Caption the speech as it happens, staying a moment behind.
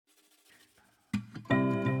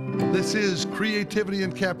This is Creativity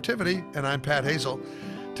in Captivity, and I'm Pat Hazel.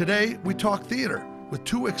 Today, we talk theater with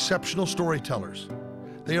two exceptional storytellers.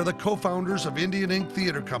 They are the co-founders of Indian Ink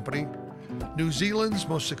Theatre Company, New Zealand's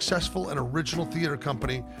most successful and original theater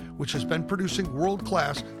company, which has been producing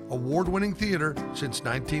world-class, award-winning theater since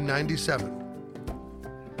 1997.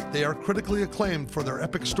 They are critically acclaimed for their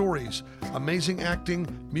epic stories, amazing acting,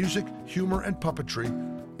 music, humor, and puppetry,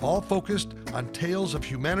 all focused on tales of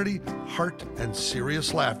humanity, heart, and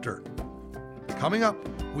serious laughter. Coming up,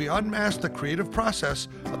 we unmask the creative process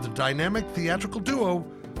of the dynamic theatrical duo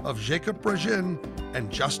of Jacob Bregin and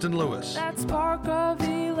Justin Lewis. That spark of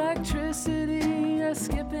electricity, a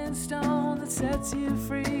skipping stone that sets you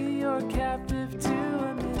free. You're captive to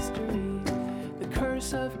a mystery, the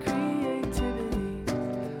curse of creativity.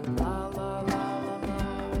 La la la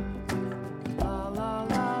la la, la la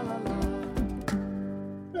la la la.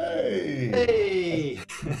 Hey!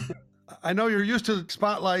 I know you're used to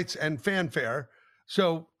spotlights and fanfare,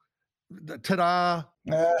 so ta-da.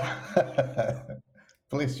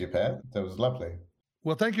 Bless you, Pat. That was lovely.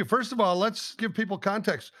 Well, thank you. First of all, let's give people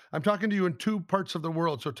context. I'm talking to you in two parts of the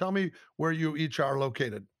world, so tell me where you each are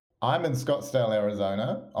located. I'm in Scottsdale,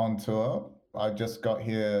 Arizona on tour. I just got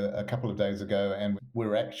here a couple of days ago and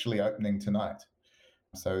we're actually opening tonight.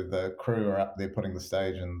 So the crew are up there putting the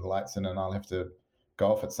stage and the lights in, and I'll have to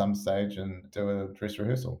go off at some stage and do a dress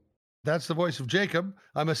rehearsal. That's the voice of Jacob.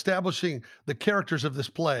 I'm establishing the characters of this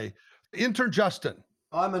play. Intern Justin.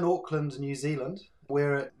 I'm in Auckland, New Zealand.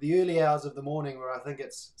 We're at the early hours of the morning where I think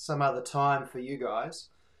it's some other time for you guys.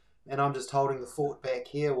 And I'm just holding the fort back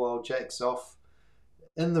here while Jake's off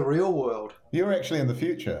in the real world. You're actually in the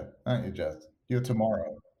future, aren't you, Just? You're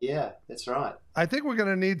tomorrow. Yeah, that's right. I think we're going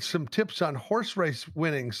to need some tips on horse race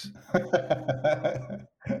winnings.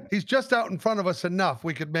 He's just out in front of us enough.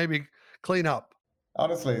 We could maybe clean up.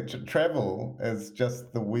 Honestly, travel is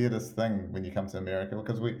just the weirdest thing when you come to America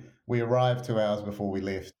because we arrived 2 hours before we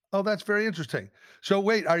left. Oh, that's very interesting. So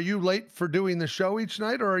wait, are you late for doing the show each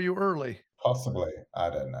night or are you early? Possibly. I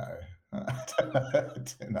don't know. I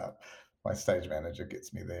don't know. My stage manager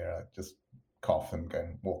gets me there. I just cough and go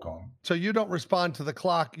and walk on. So you don't respond to the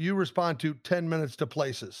clock. You respond to 10 minutes to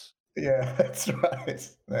places. Yeah, that's right.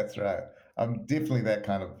 That's right. I'm definitely that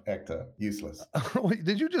kind of actor. Useless. Wait,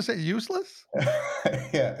 did you just say useless?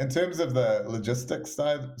 Yeah. In terms of the logistics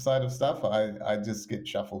side of stuff, I just get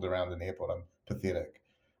shuffled around an airport. I'm pathetic.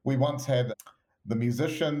 We once had the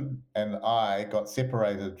musician and I got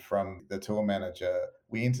separated from the tour manager.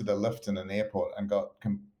 We entered a lift in an airport and got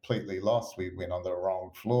completely lost. We went on the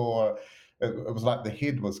wrong floor. It was like the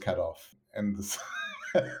head was cut off. And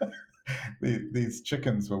these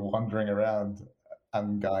chickens were wandering around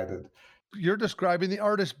unguided. You're describing the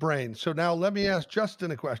artist brain. So now let me ask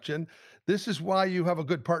Justin a question. This is why you have a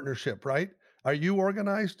good partnership, right? Are you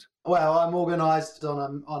organized? Well, I'm organised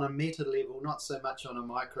on a meta level, not so much on a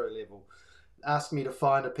micro level. Ask me to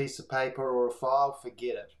find a piece of paper or a file,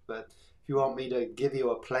 forget it. But if you want me to give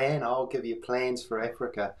you a plan, I'll give you plans for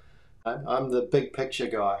Africa. I'm the big picture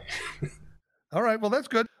guy. All right, well, that's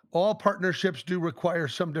good. All partnerships do require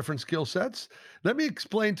some different skill sets. Let me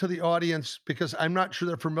explain to the audience, because I'm not sure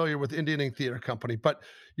they're familiar with Indian Ink Theatre Company, but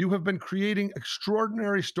you have been creating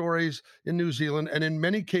extraordinary stories in New Zealand. And in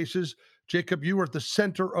many cases, Jacob, you are at the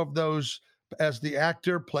center of those as the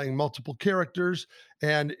actor playing multiple characters,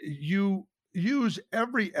 and you use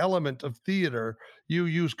every element of theater. You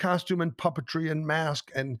use costume and puppetry and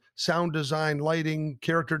mask and sound design, lighting,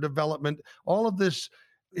 character development. All of this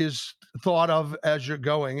is thought of as you're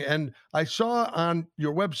going. And I saw on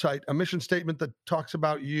your website a mission statement that talks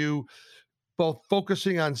about you both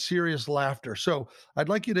focusing on serious laughter. So I'd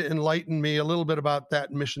like you to enlighten me a little bit about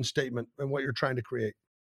that mission statement and what you're trying to create.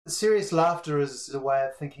 Serious laughter is a way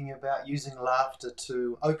of thinking about using laughter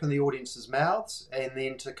to open the audience's mouths and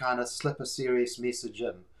then to kind of slip a serious message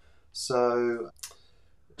in. So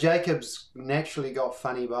Jacob's naturally got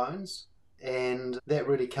funny bones, and that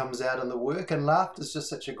really comes out in the work. And laughter is just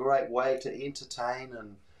such a great way to entertain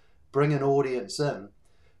and bring an audience in.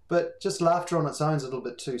 But just laughter on its own is a little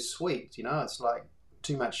bit too sweet, you know. It's like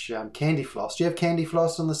too much candy floss. Do you have candy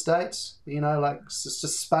floss in the States? You know, like it's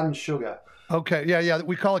just spun sugar. Okay, yeah.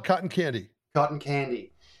 We call it cotton candy. Cotton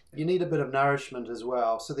candy. You need a bit of nourishment as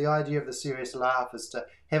well. So the idea of the serious laugh is to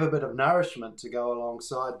have a bit of nourishment to go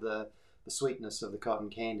alongside the sweetness of the cotton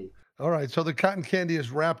candy. All right, so the cotton candy is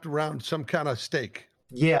wrapped around some kind of steak.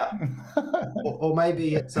 Yeah. or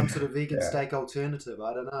maybe it's some sort of vegan steak alternative.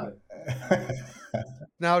 I don't know.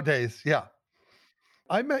 Nowadays, yeah.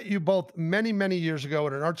 I met you both many, many years ago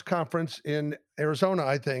at an arts conference in Arizona,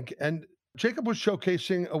 I think. And Jacob was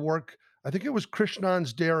showcasing a work, I think it was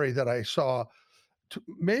Krishnan's Dairy that I saw.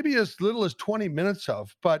 maybe as little as 20 minutes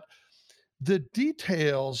of, but the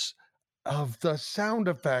details of the sound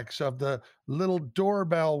effects of the little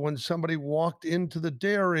doorbell when somebody walked into the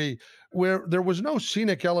dairy, where there was no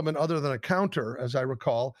scenic element other than a counter, as I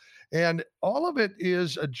recall. And all of it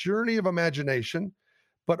is a journey of imagination,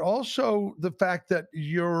 but also the fact that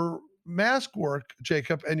your mask work,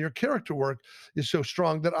 Jacob, and your character work is so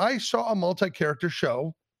strong that I saw a multi character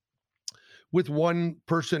show with one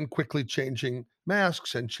person quickly changing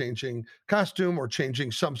masks and changing costume or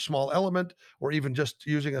changing some small element or even just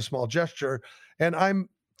using a small gesture. And I'm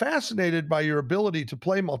fascinated by your ability to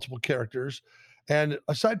play multiple characters. And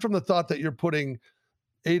aside from the thought that you're putting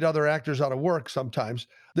 8 other actors out of work sometimes,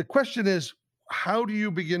 the question is, how do you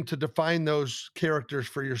begin to define those characters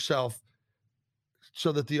for yourself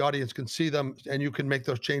so that the audience can see them and you can make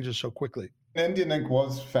those changes so quickly? Indian Ink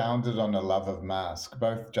was founded on a love of mask.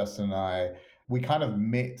 Both Justin and I, we kind of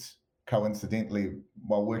met coincidentally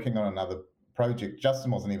while working on another project.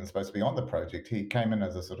 Justin wasn't even supposed to be on the project. He came in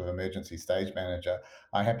as a sort of emergency stage manager.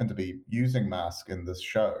 I happened to be using mask in this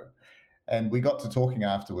show. And we got to talking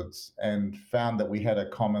afterwards and found that we had a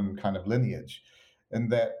common kind of lineage in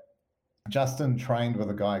that Justin trained with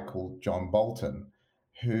a guy called John Bolton,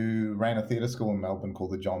 who ran a theatre school in Melbourne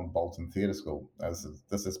called the John Bolton Theatre School.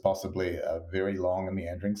 This is possibly a very long and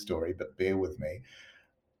meandering story, but bear with me.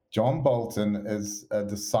 John Bolton is a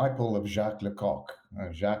disciple of Jacques Lecoq.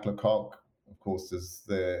 Jacques Lecoq, of course, is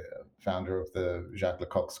the founder of the Jacques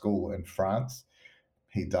Lecoq School in France.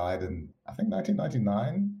 He died in, I think,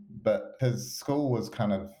 1999, but his school was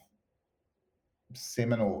kind of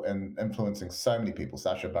seminal in influencing so many people,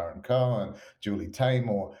 Sacha Baron Cohen, Julie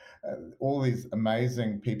Taymor, all these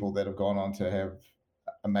amazing people that have gone on to have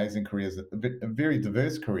amazing careers, very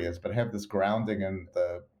diverse careers, but have this grounding in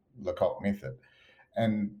the Lecoq method.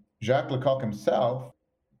 And Jacques Lecoq himself,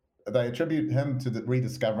 they attribute him to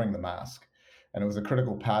rediscovering the mask, and it was a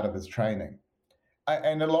critical part of his training.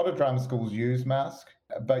 And a lot of drama schools use mask,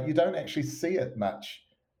 but you don't actually see it much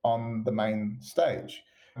on the main stage.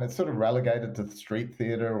 And it's sort of relegated to street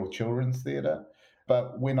theatre or children's theatre.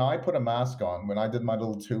 But when I put a mask on, when I did my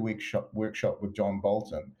little 2-week workshop with John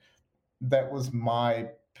Bolton, that was my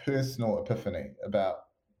personal epiphany about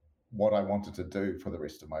what I wanted to do for the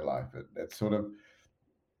rest of my life. It sort of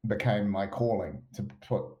became my calling to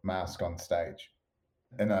put mask on stage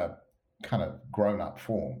in a kind of grown-up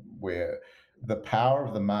form, where the power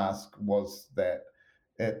of the mask was that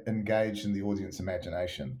it engaged in the audience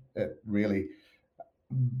imagination. It really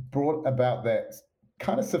brought about that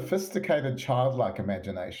kind of sophisticated childlike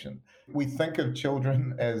imagination. We think of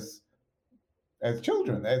children as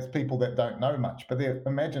children, as people that don't know much, but their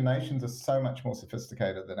imaginations are so much more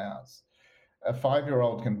sophisticated than ours. A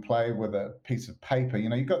 5-year-old can play with a piece of paper. You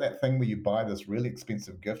know, you've got that thing where you buy this really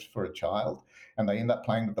expensive gift for a child and they end up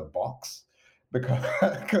playing with the box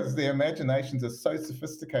because their imaginations are so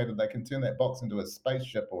sophisticated they can turn that box into a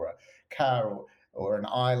spaceship or a car or an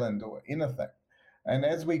island or anything. And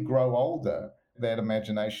as we grow older, that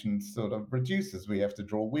imagination sort of reduces. We have to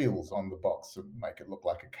draw wheels on the box to make it look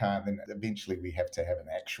like a car. Then eventually we have to have an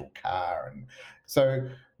actual car. And so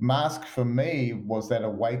mask for me was that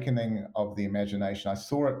awakening of the imagination. I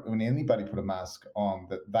saw it when anybody put a mask on,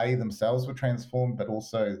 that they themselves were transformed, but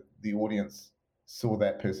also the audience saw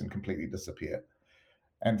that person completely disappear.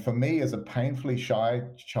 And for me, as a painfully shy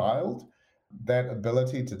child, that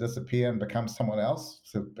ability to disappear and become someone else,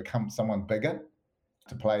 to become someone bigger,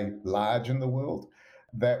 to play large in the world,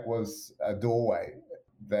 that was a doorway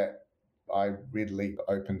that I readily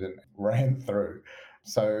opened and ran through.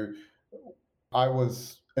 So I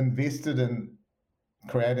was invested in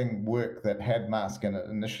creating work that had mask in it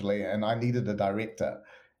initially, and I needed a director.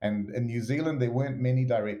 And in New Zealand, there weren't many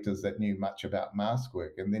directors that knew much about mask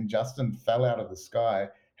work. And then Justin fell out of the sky,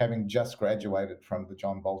 having just graduated from the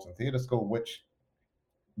John Bolton Theatre School, which,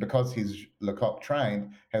 because he's Lecoq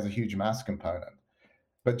trained, has a huge mask component.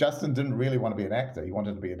 But Justin didn't really want to be an actor. He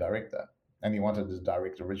wanted to be a director, and he wanted to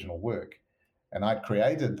direct original work. And I'd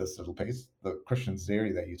created this little piece, the Christian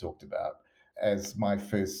Zeri that you talked about, as my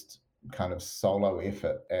first kind of solo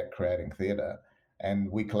effort at creating theatre.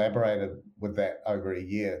 And we collaborated with that over a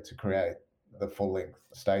year to create the full-length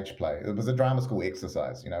stage play. It was a drama school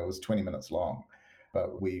exercise, it was 20 minutes long,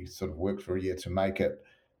 but we sort of worked for a year to make it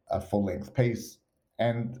a full-length piece.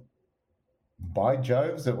 And by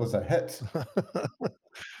Joves, it was a hit.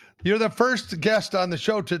 You're the first guest on the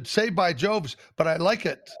show to say by Joves, but I like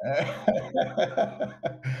it.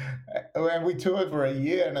 And we toured for a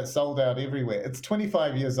year and it sold out everywhere. It's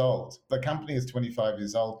 25 years old. The company is 25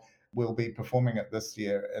 years old. We'll be performing it this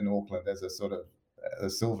year in Auckland as a sort of a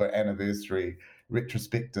silver anniversary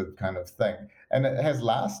retrospective kind of thing. And it has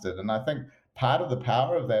lasted. And I think part of the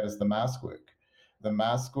power of that is the mask work. The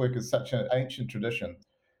mask work is such an ancient tradition.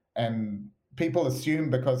 And people assume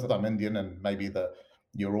because I'm Indian and maybe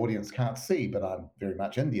your audience can't see, but I'm very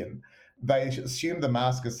much Indian, they assume the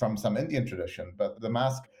mask is from some Indian tradition, but the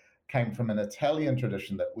mask came from an Italian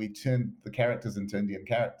tradition that we turned the characters into Indian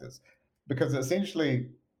characters. Because essentially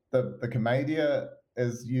the commedia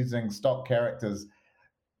is using stock characters.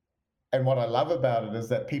 And what I love about it is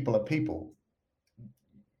that people are people.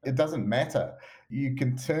 It doesn't matter. You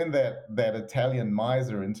can turn that Italian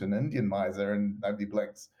miser into an Indian miser and nobody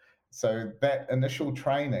blinks. So that initial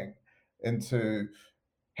training into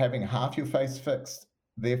having half your face fixed,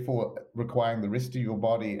 therefore requiring the rest of your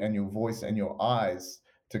body and your voice and your eyes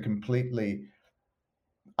to completely,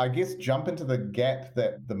 I guess, jump into the gap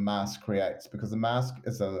that the mask creates, because the mask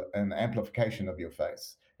is an amplification of your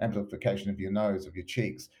face, amplification of your nose, of your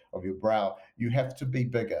cheeks, of your brow. You have to be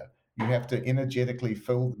bigger. You have to energetically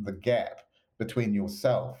fill the gap between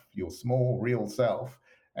yourself, your small, real self,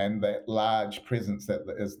 and that large presence that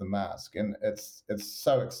is the mask. And it's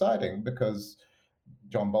so exciting because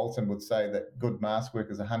John Bolton would say that good mask work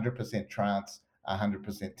is 100% trance,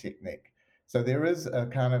 100% technique. So there is a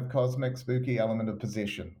kind of cosmic, spooky element of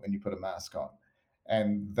possession when you put a mask on.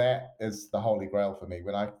 And that is the holy grail for me.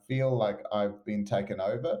 When I feel like I've been taken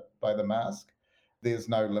over by the mask, there's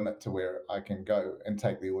no limit to where I can go and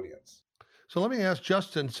take the audience. So let me ask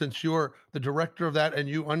Justin, since you're the director of that and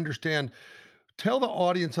you understand, tell the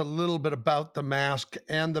audience a little bit about the mask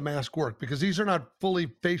and the mask work, because these are not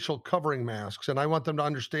fully facial covering masks. And I want them to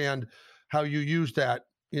understand how you use that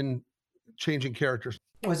in changing characters.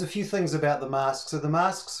 Well, there's a few things about the mask. So the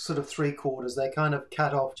mask's sort of 3/4. They kind of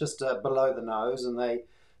cut off just below the nose and they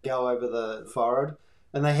go over the forehead.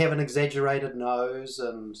 And they have an exaggerated nose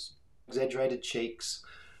and exaggerated cheeks.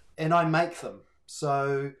 And I make them.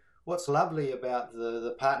 So what's lovely about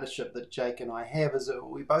the partnership that Jake and I have is that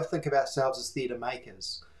we both think of ourselves as theatre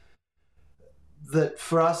makers. That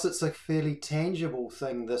for us, it's a fairly tangible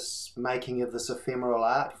thing, this making of this ephemeral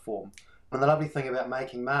art form. And the lovely thing about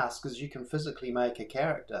making masks is you can physically make a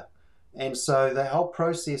character. And so the whole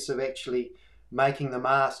process of actually making the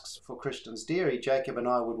masks for Christian's Dairy, Jacob and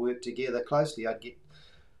I would work together closely. I'd get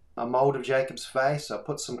a mould of Jacob's face, I'd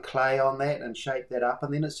put some clay on that and shape that up,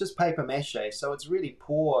 and then it's just paper mache. So it's really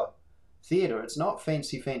poor theatre. It's not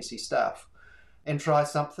fancy stuff. And try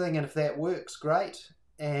something, and if that works, great.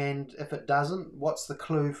 And if it doesn't, what's the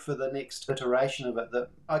clue for the next iteration of it? That,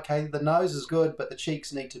 okay, the nose is good, but the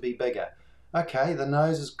cheeks need to be bigger. Okay, the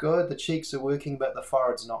nose is good, the cheeks are working, but the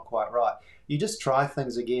forehead's not quite right. You just try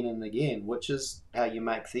things again and again, which is how you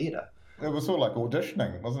make theatre. It was sort of like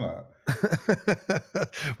auditioning, wasn't it?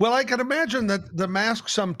 Well, I can imagine that the mask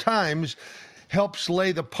sometimes helps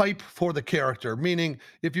lay the pipe for the character, meaning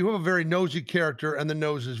if you have a very nosy character and the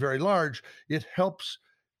nose is very large, it helps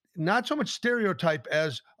not so much stereotype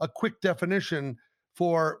as a quick definition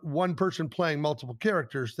for one person playing multiple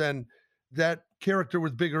characters. Then that character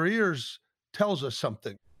with bigger ears tells us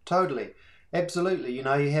something. Totally. Absolutely. You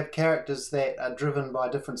know, you have characters that are driven by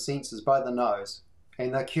different senses, by the nose,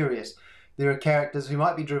 and they're curious. There are characters who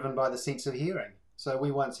might be driven by the sense of hearing. So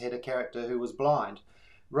we once had a character who was blind.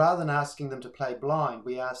 Rather than asking them to play blind,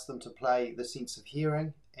 we asked them to play the sense of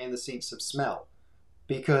hearing and the sense of smell.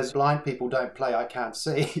 Because blind people don't play I can't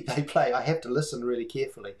see, they play I have to listen really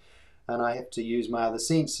carefully and I have to use my other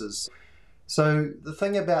senses. So the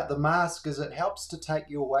thing about the mask is it helps to take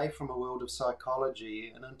you away from a world of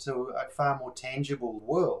psychology and into a far more tangible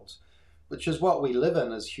world, which is what we live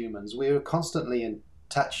in as humans. We're constantly in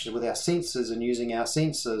touch with our senses and using our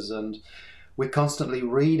senses, and we're constantly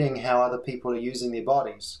reading how other people are using their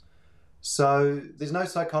bodies. So there's no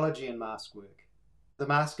psychology in mask work. The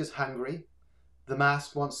mask is hungry. The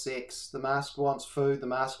mask wants sex. The mask wants food. The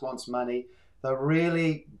mask wants money. They're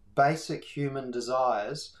really basic human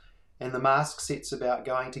desires. And the mask sets about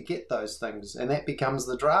going to get those things. And that becomes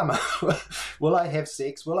the drama. Will I have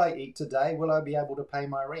sex? Will I eat today? Will I be able to pay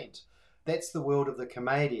my rent? That's the world of the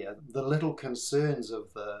commedia, the little concerns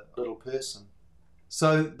of the little person.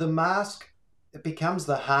 So the mask, it becomes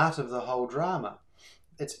the heart of the whole drama.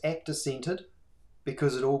 It's actor-centered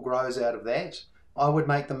because it all grows out of that. I would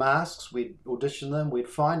make the masks, we'd audition them, we'd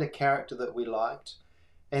find a character that we liked.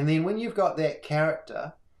 And then when you've got that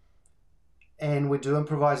character, and we do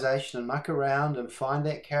improvisation and muck around and find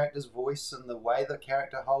that character's voice and the way the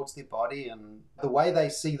character holds their body and the way they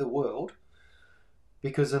see the world.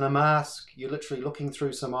 Because in a mask, you're literally looking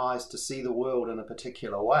through some eyes to see the world in a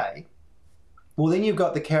particular way. Well, then you've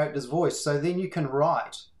got the character's voice. So then you can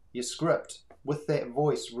write your script with that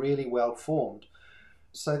voice really well formed.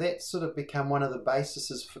 So that's sort of become one of the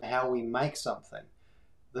bases for how we make something.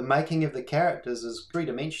 The making of the characters is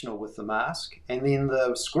three-dimensional with the mask, and then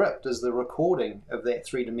the script is the recording of that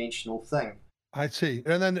three-dimensional thing. I see.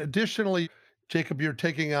 And then additionally, Jacob, you're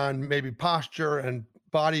taking on maybe posture and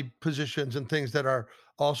body positions and things that are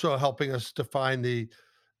also helping us define the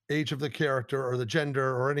age of the character or the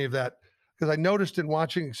gender or any of that. Because I noticed in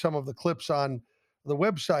watching some of the clips on the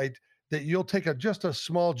website that you'll take just a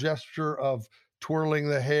small gesture of twirling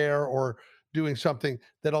the hair or doing something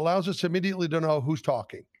that allows us immediately to know who's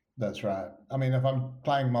talking. That's right. I mean, if I'm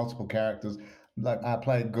playing multiple characters, like I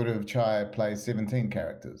play Guru Chai plays 17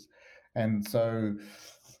 characters. And so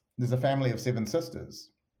there's a family of 7 sisters,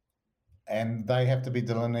 and they have to be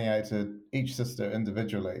delineated, each sister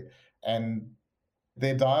individually. And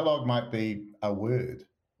their dialogue might be a word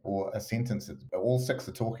or a sentence. All 6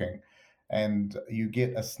 are talking, and you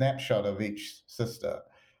get a snapshot of each sister,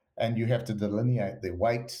 and you have to delineate their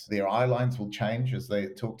weight. Their eye lines will change as they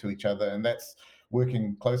talk to each other, and that's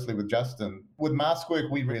working closely with Justin. With mask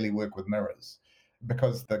work, we really work with mirrors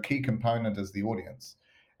because the key component is the audience.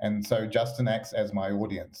 And so Justin acts as my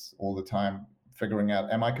audience all the time, figuring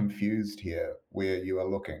out, am I confused here where you are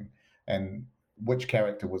looking? And which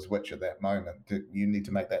character was which at that moment? You need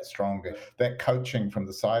to make that stronger. That coaching from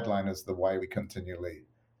the sideline is the way we continually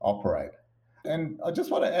operate. And I just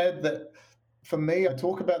want to add that for me, I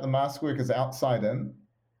talk about the mask work as outside in.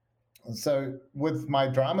 So with my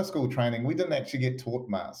drama school training, we didn't actually get taught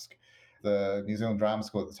mask. The New Zealand Drama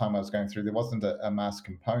School at the time I was going through, there wasn't a mask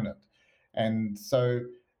component. And so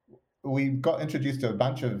we got introduced to a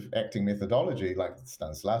bunch of acting methodology like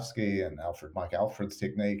Stanislavski and Mike Alfred's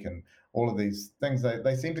technique and all of these things.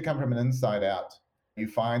 They seem to come from an inside out. You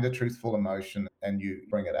find a truthful emotion and you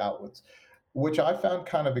bring it outwards, which I found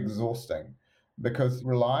kind of exhausting because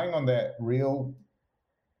relying on that real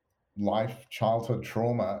life childhood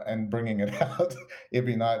trauma and bringing it out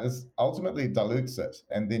every night is ultimately dilutes it,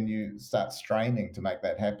 and then you start straining to make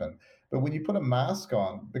that happen. But when you put a mask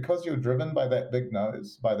on, because you're driven by that big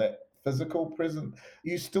nose, by that physical present,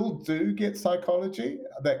 you still do get psychology.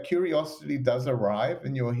 That curiosity does arrive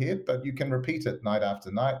in your head, but you can repeat it night after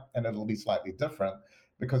night and it'll be slightly different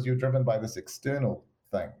because you're driven by this external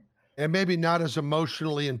thing. And maybe not as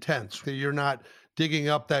emotionally intense. You're not digging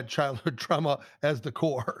up that childhood trauma as the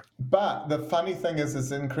core. But the funny thing is,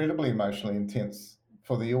 it's incredibly emotionally intense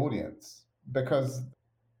for the audience because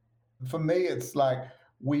for me, it's like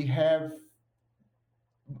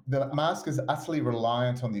the mask is utterly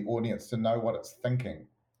reliant on the audience to know what it's thinking.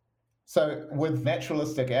 So with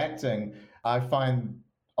naturalistic acting, I find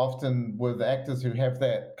often with actors who have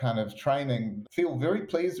that kind of training, feel very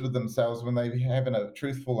pleased with themselves when they have a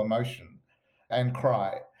truthful emotion and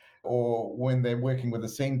cry, or when they're working with a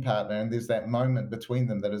scene partner and there's that moment between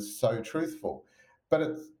them that is so truthful. But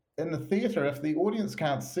it's in the theatre, if the audience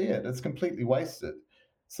can't see it, it's completely wasted.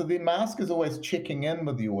 So the mask is always checking in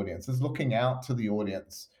with the audience, is looking out to the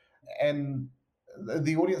audience, and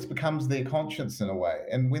the audience becomes their conscience in a way.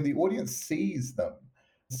 And when the audience sees them,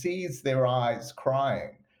 sees their eyes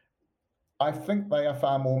crying, I think they are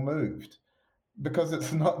far more moved because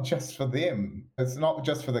it's not just for them. It's not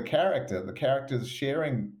just for the character. The character is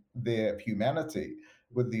sharing their humanity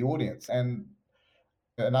with the audience. And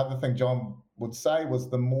another thing John would say was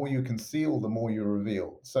the more you conceal, the more you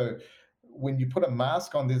reveal. So when you put a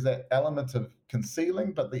mask on, there's that element of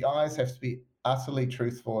concealing, but the eyes have to be utterly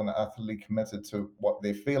truthful and utterly committed to what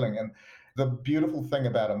they're feeling. And the beautiful thing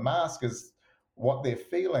about a mask is what they're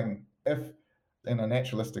feeling. If in a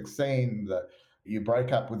naturalistic scene that you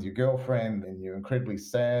break up with your girlfriend and you're incredibly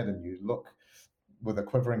sad and you look with a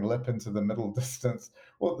quivering lip into the middle distance,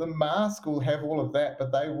 well, the mask will have all of that,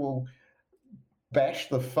 but they will bash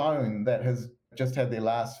the phone that has just had their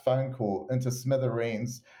last phone call into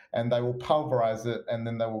smithereens, and they will pulverize it, and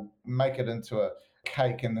then they will make it into a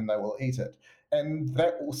cake, and then they will eat it. And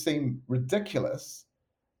that will seem ridiculous,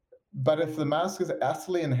 but if the mask is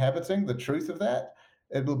utterly inhabiting the truth of that,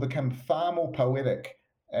 it will become far more poetic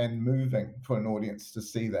and moving for an audience to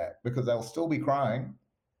see that, because they'll still be crying,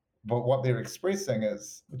 but what they're expressing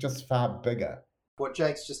is just far bigger. What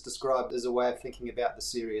Jake's just described is a way of thinking about the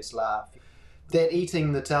serious laugh. That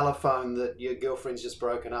eating the telephone that your girlfriend's just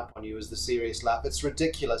broken up on you is the serious laugh. It's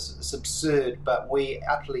ridiculous, it's absurd, but we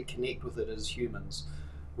utterly connect with it as humans.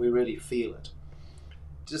 We really feel it.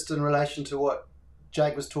 Just in relation to what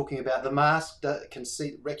Jake was talking about, the mask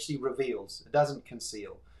actually reveals, it doesn't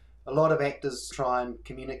conceal. A lot of actors try and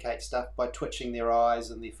communicate stuff by twitching their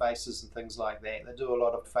eyes and their faces and things like that. They do a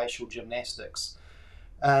lot of facial gymnastics.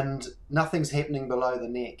 And nothing's happening below the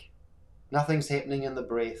neck. Nothing's happening in the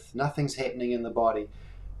breath. Nothing's happening in the body.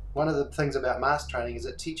 One of the things about mask training is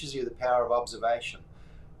it teaches you the power of observation.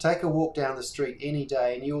 Take a walk down the street any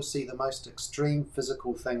day and you'll see the most extreme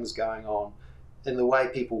physical things going on in the way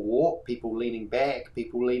people walk, people leaning back,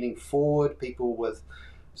 people leaning forward, people with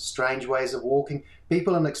strange ways of walking,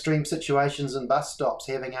 people in extreme situations in bus stops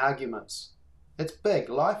having arguments. It's big.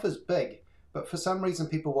 Life is big, but for some reason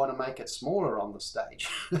people want to make it smaller on the stage.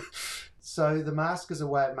 So the mask is a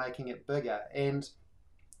way of making it bigger. And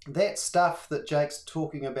that stuff that Jake's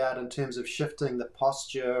talking about in terms of shifting the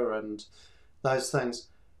posture and those things,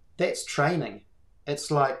 that's training. It's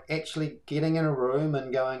like actually getting in a room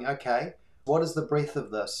and going, okay, what is the breadth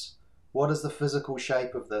of this? What is the physical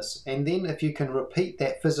shape of this? And then if you can repeat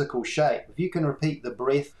that physical shape, if you can repeat the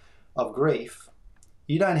breadth of grief,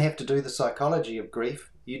 you don't have to do the psychology of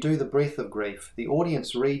grief. You do the breadth of grief. The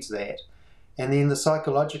audience reads that. And then the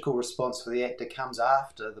psychological response for the actor comes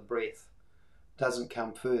after the breath. It doesn't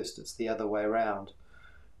come first. It's the other way around.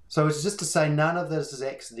 So it's just to say none of this is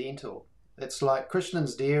accidental. It's like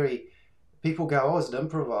Krishnan's Dairy. People go, oh, it's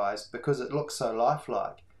improvised because it looks so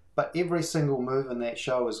lifelike. But every single move in that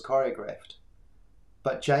show is choreographed.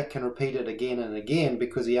 But Jake can repeat it again and again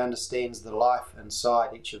because he understands the life inside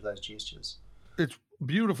each of those gestures. It's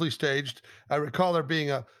beautifully staged. I recall there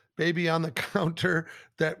being a baby on the counter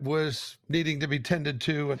that was needing to be tended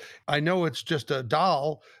to. And I know it's just a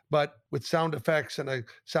doll, but with sound effects and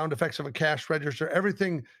sound effects of a cash register,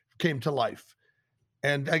 everything came to life.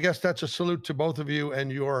 And I guess that's a salute to both of you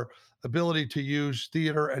and your ability to use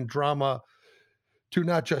theater and drama to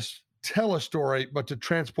not just tell a story, but to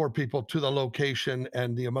transport people to the location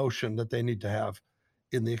and the emotion that they need to have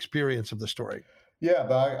in the experience of the story. Yeah,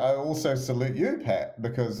 but I also salute you, Pat,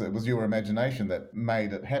 because it was your imagination that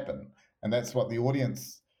made it happen. And that's what the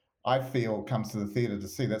audience, I feel, comes to the theatre to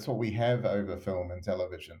see. That's what we have over film and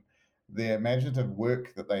television. The imaginative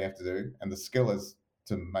work that they have to do, and the skill is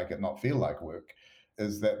to make it not feel like work,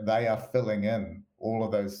 is that they are filling in all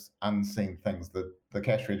of those unseen things, the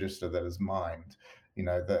cash register that is mined,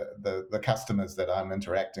 the customers that I'm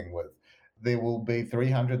interacting with. There will be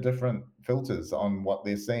 300 different filters on what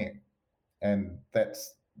they're seeing. And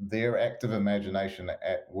that's their active imagination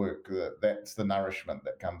at work. That's the nourishment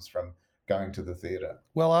that comes from going to the theatre.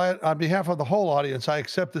 Well, on behalf of the whole audience, I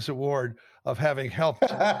accept this award of having helped.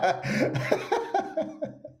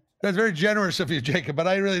 That's very generous of you, Jacob, but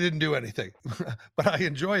I really didn't do anything. But I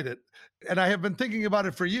enjoyed it. And I have been thinking about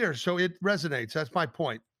it for years, so it resonates. That's my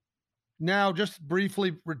point. Now, just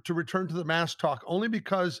briefly to return to the mask talk, only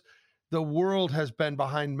because the world has been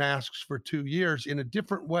behind masks for 2 years in a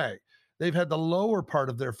different way. They've had the lower part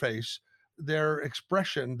of their face, their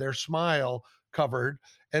expression, their smile covered.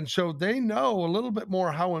 And so they know a little bit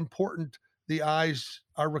more how important the eyes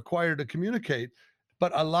are required to communicate.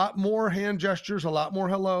 But a lot more hand gestures, a lot more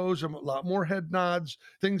hellos, a lot more head nods,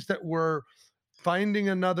 things that were finding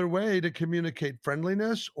another way to communicate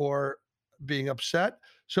friendliness or being upset.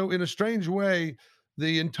 So in a strange way,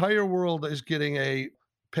 the entire world is getting a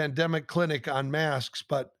pandemic clinic on masks,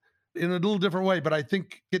 but in a little different way. But I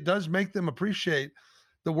think it does make them appreciate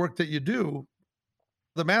the work that you do.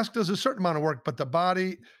 The mask does a certain amount of work, but the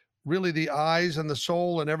body, really the eyes and the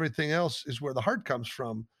soul and everything else is where the heart comes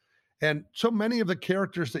from. And so many of the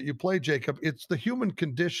characters that you play, Jacob, it's the human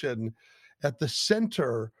condition at the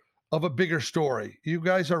center of a bigger story. You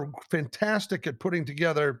guys are fantastic at putting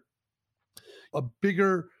together a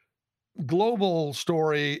bigger global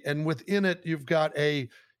story, and within it, you've got a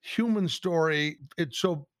human story. It's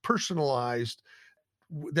so personalized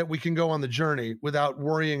that we can go on the journey without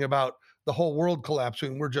worrying about the whole world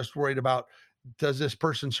collapsing. We're just worried about, does this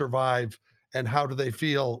person survive and how do they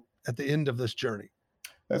feel at the end of this journey?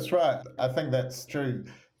 That's right. I think that's true.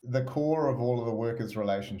 The core of all of the work is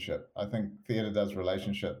relationship. I think theatre does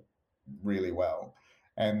relationship really well.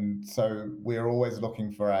 And so we're always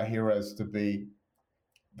looking for our heroes to be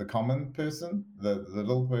the common person, the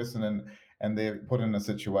little person, and they're put in a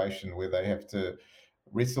situation where they have to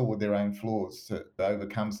wrestle with their own flaws to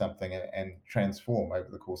overcome something and transform over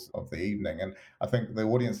the course of the evening. And I think the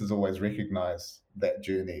audiences always recognize that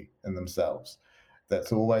journey in themselves.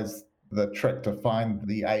 That's always the trick, to find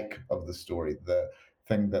the ache of the story, the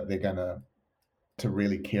thing that they're going to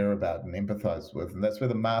really care about and empathize with. And that's where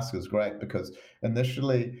the mask is great, because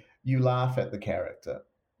initially you laugh at the character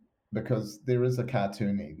because there is a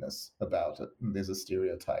cartooniness about it. And there's a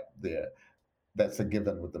stereotype there. That's a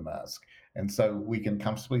given with the mask. And so we can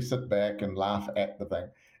comfortably sit back and laugh at the thing.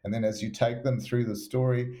 And then as you take them through the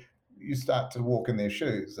story, you start to walk in their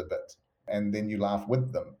shoes a bit, and then you laugh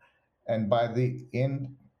with them. And by the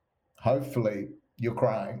end, hopefully you're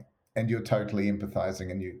crying and you're totally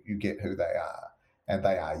empathizing, and you get who they are, and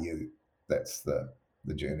they are you. That's the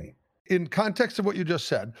the journey. In context of what you just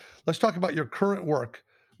said, let's talk about your current work,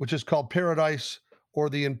 which is called Paradise or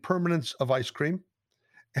the Impermanence of Ice Cream.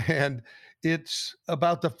 And it's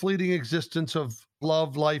about the fleeting existence of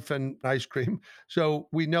love, life, and ice cream. So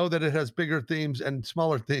we know that it has bigger themes and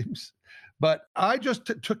smaller themes. But I just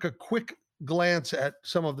took a quick glance at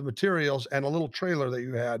some of the materials and a little trailer that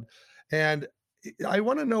you had. And I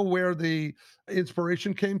want to know where the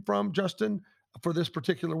inspiration came from, Justin, for this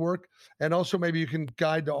particular work. And also, maybe you can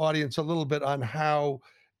guide the audience a little bit on how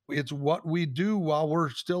it's what we do while we're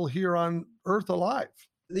still here on Earth alive.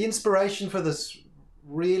 The inspiration for this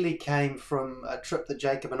really came from a trip that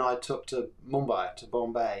Jacob and I took to Mumbai, to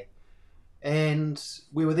Bombay. And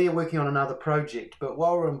we were there working on another project, but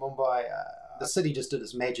while we were in Mumbai, the city just did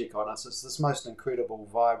its magic on us. It's this most incredible,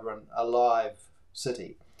 vibrant, alive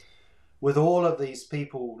city, with all of these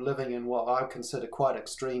people living in what I consider quite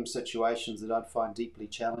extreme situations that I'd find deeply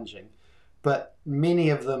challenging, but many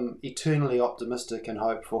of them eternally optimistic and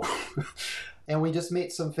hopeful. And we just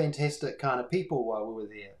met some fantastic kind of people while we were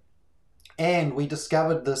there. And we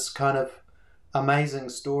discovered this kind of amazing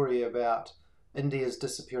story about India's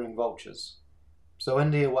disappearing vultures. So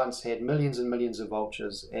India once had millions and millions of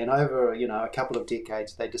vultures, and over a couple of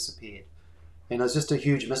decades they disappeared. And there's just a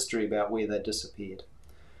huge mystery about where they disappeared.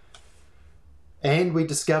 And we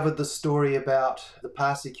discovered the story about the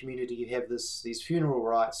Parsi community. You have these funeral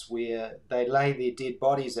rites where they lay their dead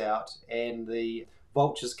bodies out, and the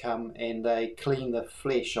vultures come and they clean the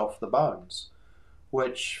flesh off the bones,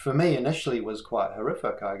 which for me initially was quite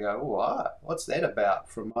horrific. I go, oh, what's that about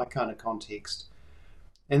from my kind of context?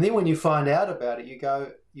 And then when you find out about it,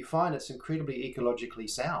 you find it's incredibly ecologically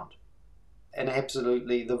sound. And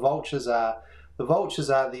absolutely, the vultures are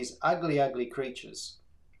these ugly, ugly creatures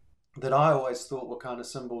that I always thought were kind of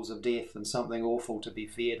symbols of death and something awful to be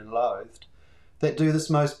feared and loathed, that do this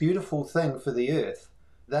most beautiful thing for the earth.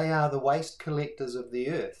 They are the waste collectors of the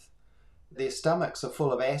earth. Their stomachs are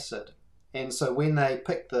full of acid. And so when they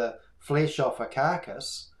pick the flesh off a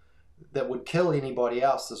carcass that would kill anybody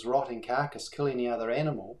else, this rotting carcass, kill any other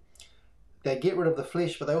animal, they get rid of the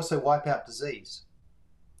flesh, but they also wipe out disease.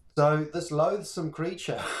 So this loathsome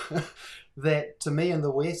creature that to me in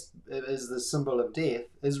the West is the symbol of death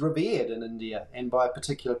is revered in India and by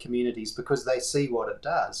particular communities because they see what it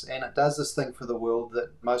does. And it does this thing for the world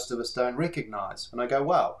that most of us don't recognize. And I go,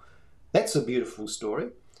 wow, that's a beautiful story.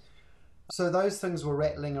 So those things were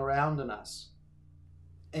rattling around in us.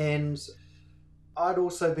 And I'd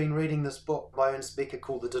also been reading this book by Ernst Becker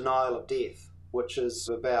called The Denial of Death, which is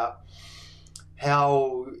about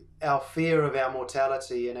how our fear of our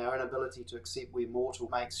mortality and our inability to accept we're mortal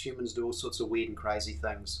makes humans do all sorts of weird and crazy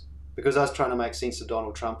things. Because I was trying to make sense of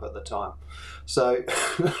Donald Trump at the time. So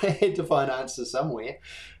I had to find answers somewhere.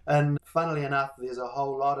 And funnily enough, there's a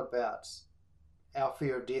whole lot about our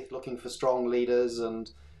fear of death, looking for strong leaders and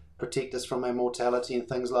protect us from our mortality and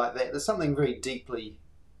things like that. There's something very deeply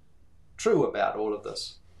true about all of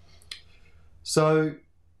this. So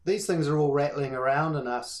these things are all rattling around in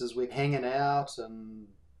us as we're hanging out and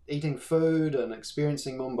eating food and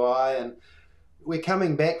experiencing Mumbai. And we're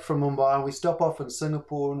coming back from Mumbai and we stop off in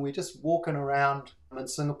Singapore and we're just walking around in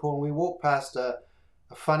Singapore and we walk past a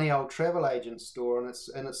funny old travel agent store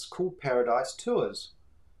and it's called Paradise Tours.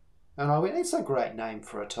 And I went, that's a great name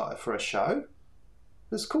for a show.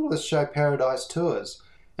 Let's call this show Paradise Tours.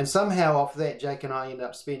 And somehow off that, Jake and I ended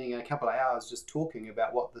up spending a couple of hours just talking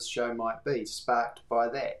about what this show might be, sparked by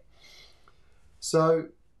that. So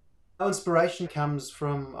inspiration comes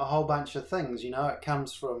from a whole bunch of things. It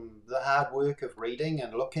comes from the hard work of reading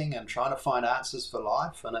and looking and trying to find answers for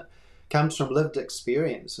life. And it comes from lived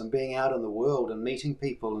experience and being out in the world and meeting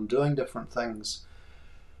people and doing different things.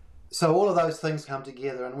 So all of those things come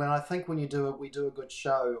together. And when we do a good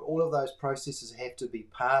show, all of those processes have to be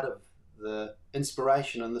part of the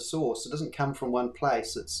inspiration and the source. It doesn't come from one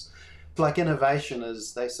place. It's like innovation,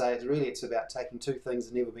 as they say, it's about taking two things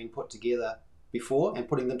that have never been put together before and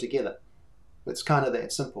putting them together. It's kind of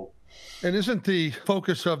that simple. And isn't the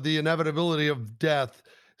focus of the inevitability of death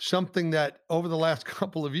something that over the last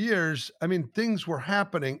couple of years, things were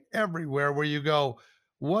happening everywhere where you go,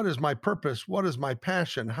 what is my purpose? What is my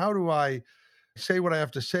passion? How do I say what I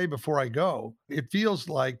have to say before I go? It feels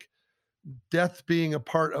like death being a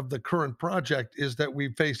part of the current project is that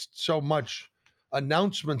we faced so much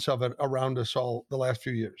announcements of it around us all the last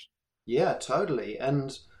few years. Yeah, totally.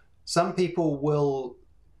 And some people will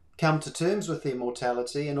come to terms with their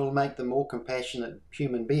mortality and it'll make them more compassionate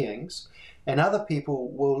human beings. And other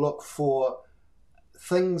people will look for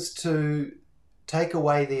things to take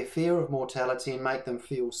away their fear of mortality and make them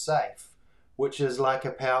feel safe, which is like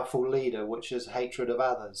a powerful leader, which is hatred of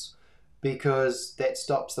others. because that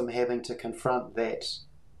stops them having to confront that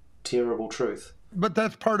terrible truth. But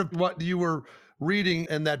that's part of what you were reading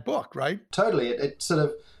in that book, right? Totally. It sort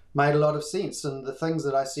of made a lot of sense. And the things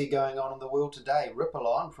that I see going on in the world today ripple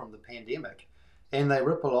on from the pandemic. And they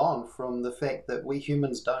ripple on from the fact that we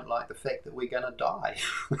humans don't like the fact that we're going to die.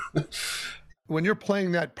 When you're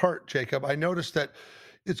playing that part, Jacob, I noticed that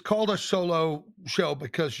it's called a solo show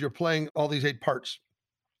because you're playing all these 8 parts,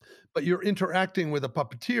 but you're interacting with a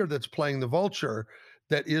puppeteer that's playing the vulture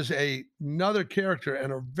that is another character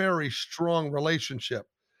and a very strong relationship.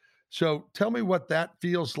 So tell me what that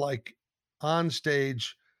feels like on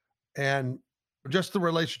stage and just the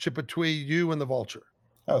relationship between you and the vulture.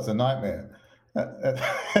 Oh, it's a nightmare.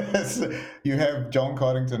 You have John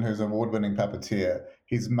Coddington, who's an award-winning puppeteer.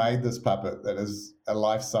 He's made this puppet that is a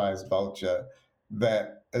life-sized vulture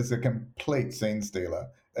that is a complete scene stealer.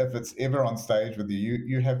 If it's ever on stage with you,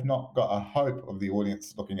 you have not got a hope of the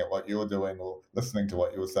audience looking at what you're doing or listening to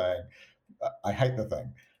what you're saying. I hate the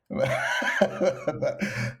thing.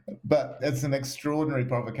 but it's an extraordinary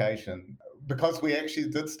provocation, because we actually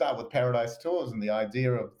did start with Paradise Tours and the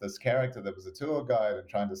idea of this character that was a tour guide and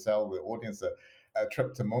trying to sell the audience a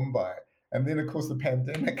trip to Mumbai. And then, of course, the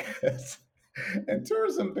pandemic hit, and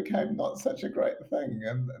tourism became not such a great thing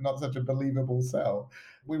and not such a believable sell.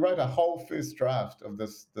 We wrote a whole first draft of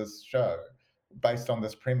this show based on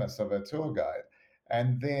this premise of a tour guide,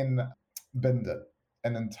 and then binned it,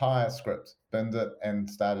 an entire script, binned it and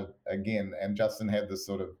started again. And Justin had this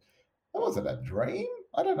sort of, was it a dream?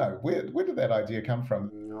 I don't know. Where did that idea come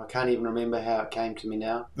from? I can't even remember how it came to me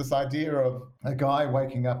now. This idea of a guy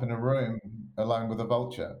waking up in a room alone with a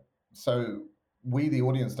vulture. So we, the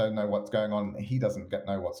audience, don't know what's going on. He doesn't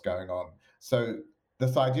know what's going on. So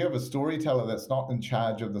this idea of a storyteller that's not in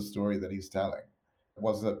charge of the story that he's telling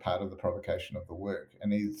was a part of the provocation of the work.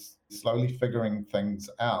 And he's slowly figuring things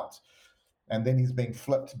out. And then he's being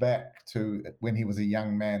flipped back to when he was a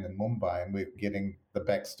young man in Mumbai, and we're getting the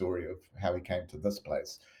backstory of how he came to this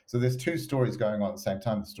place. So there's 2 stories going on at the same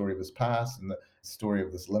time, the story of his past and the story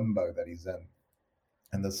of this limbo that he's in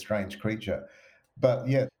and this strange creature. But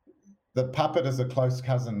yeah, the puppet is a close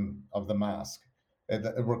cousin of the mask. It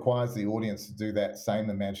requires the audience to do that same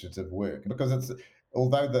imaginative work, because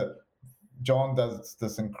although John does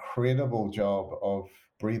this incredible job of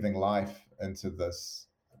breathing life into this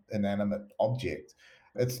inanimate object,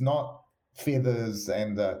 it's not feathers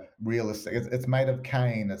and realistic. It's made of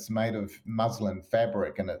cane, it's made of muslin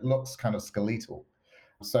fabric, and it looks kind of skeletal.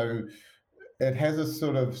 So it has a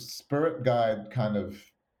sort of spirit guide kind of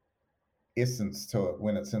essence to it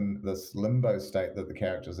when it's in this limbo state that the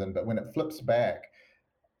character's in. But when it flips back,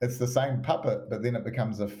 it's the same puppet, but then it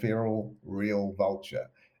becomes a feral, real vulture.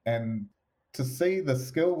 And to see the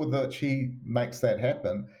skill with which he makes that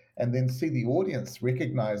happen, and then see the audience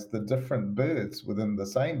recognize the different birds within the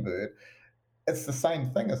same bird, it's the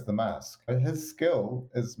same thing as the mask. His skill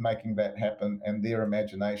is making that happen, and their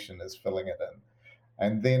imagination is filling it in.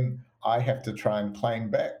 And then I have to try and claim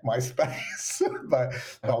back my space by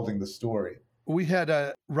holding the story. We had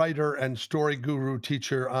a writer and story guru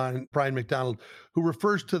teacher on, Brian McDonald, who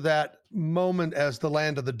refers to that moment as the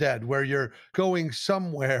land of the dead, where you're going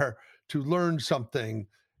somewhere to learn something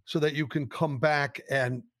so that you can come back,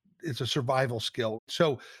 and it's a survival skill.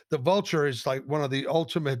 So the vulture is like one of the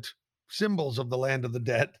ultimate symbols of the land of the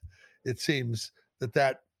dead. It seems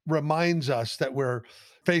that reminds us that we're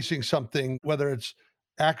facing something, whether it's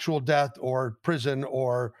actual death or prison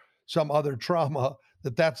or some other trauma,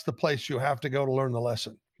 that's the place you have to go to learn the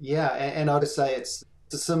lesson. Yeah, and I would say it's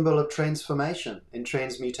a symbol of transformation and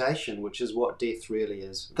transmutation, which is what death really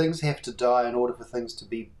is. Things have to die in order for things to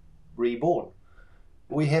be reborn.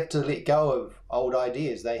 We have to let go of old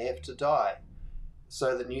ideas. They have to die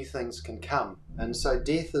so that new things can come. And so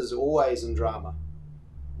death is always in drama.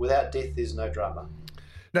 Without death, there's no drama.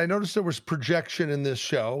 I noticed there was projection in this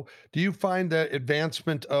show. Do you find that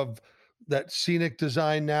advancement of that scenic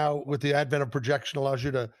design now with the advent of projection allows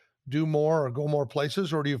you to do more or go more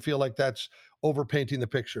places, or do you feel like that's overpainting the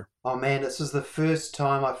picture? Oh man, this is the first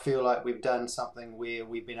time I feel like we've done something where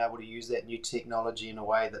we've been able to use that new technology in a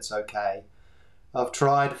way that's okay. I've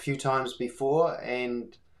tried a few times before,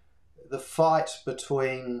 and the fight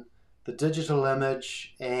between the digital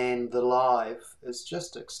image and the live is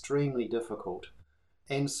just extremely difficult.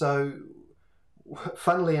 And so,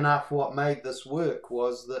 funnily enough, what made this work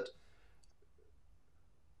was that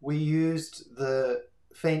we used the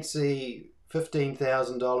fancy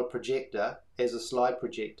 $15,000 projector as a slide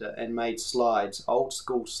projector and made slides, old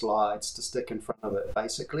school slides, to stick in front of it,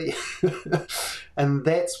 basically. And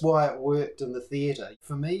that's why it worked in the theatre.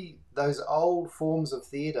 For me, those old forms of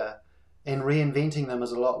theatre and reinventing them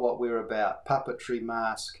is a lot what we're about. Puppetry,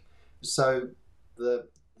 mask. So the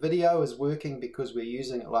video is working because we're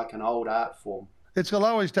using it like an old art form. It's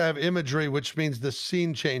always to have imagery, which means the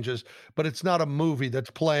scene changes, but it's not a movie that's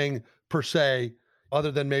playing per se,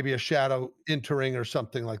 other than maybe a shadow entering or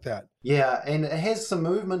something like that. Yeah, and it has some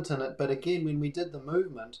movement in it, but again, when we did the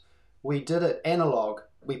movement, we did it analog.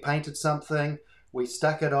 We painted something, we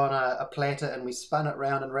stuck it on a platter, and we spun it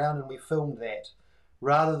round and round, and we filmed that,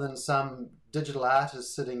 rather than some digital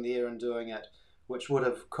artist sitting there and doing it, which would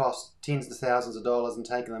have cost tens of thousands of dollars and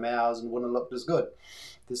taken them hours and wouldn't have looked as good.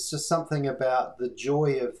 There's just something about the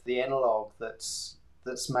joy of the analog that's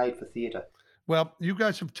made for theatre. Well, you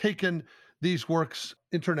guys have taken these works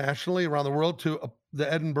internationally around the world to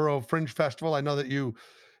the Edinburgh Fringe Festival. I know that you,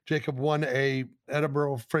 Jacob, won a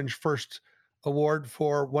Edinburgh Fringe First Award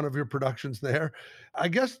for one of your productions there. I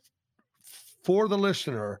guess for the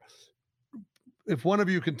listener, if one of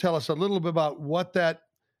you can tell us a little bit about what that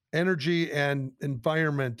energy and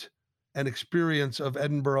environment and experience of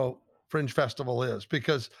Edinburgh Fringe Festival is,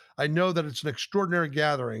 because I know that it's an extraordinary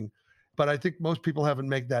gathering, but I think most people haven't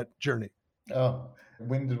made that journey. Oh,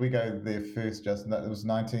 when did we go there first, Justin? It was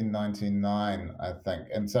 1999, I think.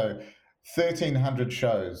 And so 1,300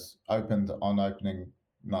 shows opened on opening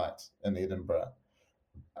night in Edinburgh.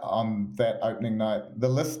 On that opening night, the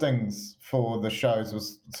listings for the shows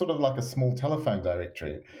was sort of like a small telephone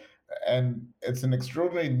directory. And it's an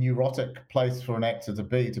extraordinarily neurotic place for an actor to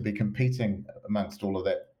be competing amongst all of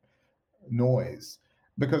that noise.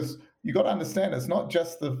 Because you got to understand, it's not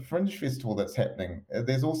just the Fringe Festival that's happening.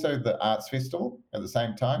 There's also the Arts Festival at the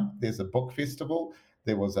same time. There's a book festival.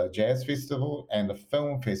 There was a jazz festival and a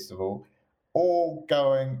film festival, all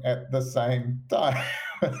going at the same time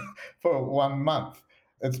for 1 month.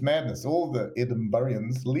 It's madness. All the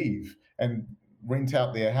Edinburghans leave and rent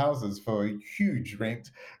out their houses for a huge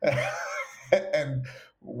rent. And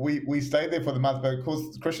we stayed there for the month. But of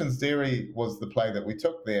course, Christian's Dairy was the play that we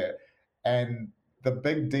took there. And the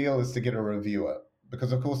big deal is to get a reviewer.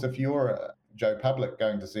 Because, of course, if you're a Joe Public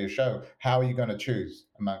going to see a show, how are you going to choose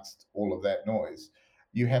amongst all of that noise?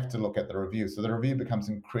 You have to look at the review. So the review becomes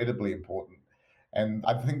incredibly important. And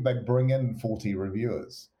I think they bring in 40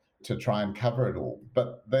 reviewers to try and cover it all,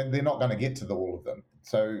 but they're not going to get to all of them.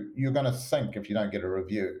 So you're going to sink if you don't get a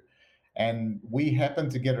review. And we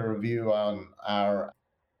happened to get a review on our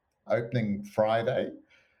opening Friday.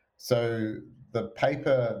 So the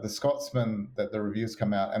paper, the Scotsman, that the reviews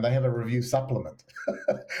come out, and they have a review supplement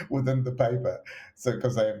within the paper. So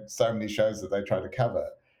because they have so many shows that they try to cover.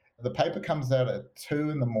 The paper comes out at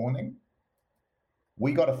 2 a.m.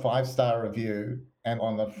 We got a 5-star review, and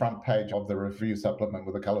on the front page of the review supplement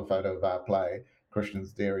with a color photo of our play,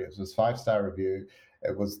 Christian's Dairy. It was a 5-star review.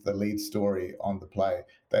 It was the lead story on the play.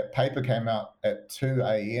 That paper came out at 2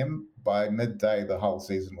 a.m. By midday, the whole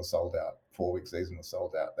season was sold out. 4-week season was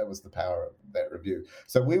sold out. That was the power of that review.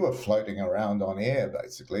 So we were floating around on air,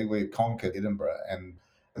 basically. We conquered Edinburgh. And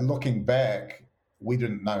looking back, we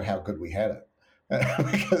didn't know how good we had it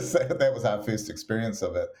because that was our first experience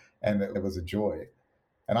of it. And it was a joy.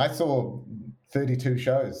 And I saw 32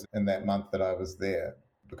 shows in that month that I was there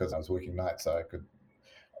because I was working nights, so I could.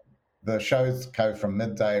 The shows go from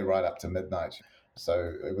midday right up to midnight.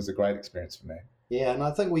 So it was a great experience for me. Yeah, and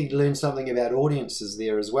I think we learned something about audiences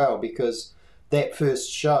there as well, because that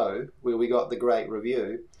first show where we got the great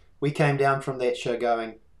review, we came down from that show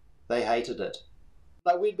going, they hated it.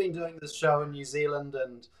 Like, we'd been doing this show in New Zealand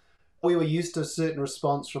and we were used to a certain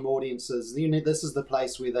response from audiences. You know, this is the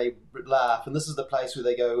place where they laugh, and this is the place where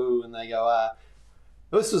they go ooh and they go ah.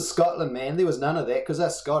 This was Scotland, man. There was none of that because they're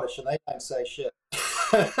Scottish and they don't say shit.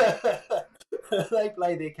 They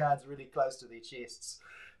play their cards really close to their chests.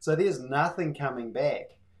 So there's nothing coming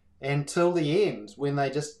back until the end when they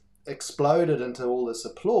just exploded into all this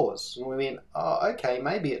applause. And we went, oh, okay,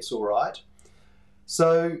 maybe it's all right.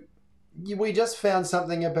 So we just found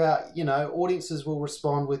something about, you know, audiences will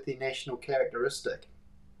respond with their national characteristic.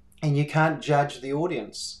 And you can't judge the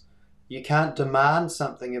audience. You can't demand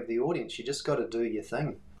something of the audience. You just got to do your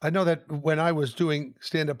thing. I know that when I was doing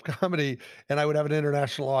stand-up comedy and I would have an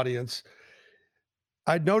international audience,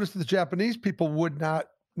 I'd noticed that the Japanese people would not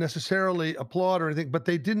necessarily applaud or anything, but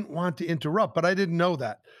they didn't want to interrupt. But I didn't know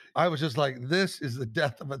that. I was just like, this is the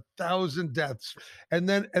death of 1,000 deaths. And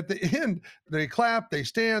then at the end, they clap, they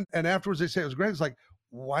stand, and afterwards they say it was great. It's like,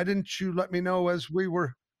 why didn't you let me know as we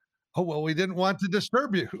were? Oh, well, we didn't want to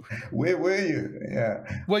disturb you. Where were you?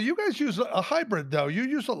 Yeah. Well, you guys use a hybrid, though. You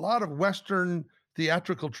use a lot of Western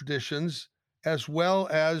theatrical traditions as well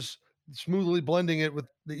as smoothly blending it with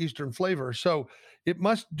the Eastern flavor. So it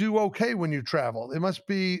must do okay when you travel. It must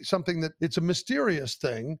be something that it's a mysterious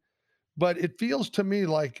thing, but it feels to me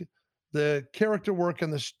like the character work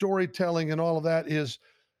and the storytelling and all of that is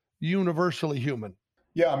universally human.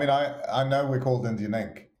 Yeah, I mean, I know we're called Indian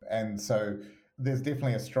Ink, and so there's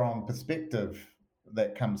definitely a strong perspective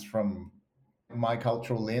that comes from my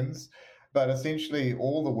cultural lens. But essentially,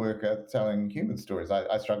 all the work are telling human stories.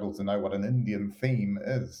 I struggle to know what an Indian theme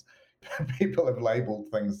is. People have labeled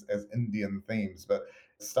things as Indian themes, but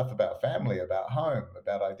stuff about family, about home,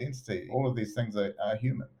 about identity, all of these things are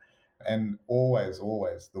human. And always,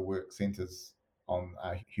 always the work centers on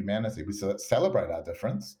our humanity. We celebrate our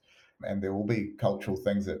difference, and there will be cultural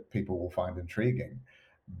things that people will find intriguing.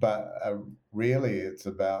 But really, it's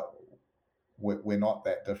about we're not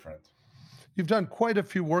that different. You've done quite a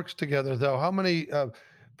few works together, though. How many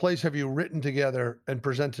plays have you written together and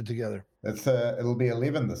presented together? It'll be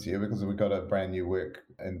 11 this year because we've got a brand new work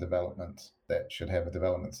in development that should have a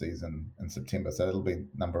development season in September. So it'll be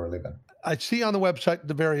number 11. I see on the website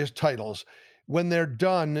the various titles. When they're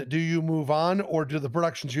done, do you move on, or do the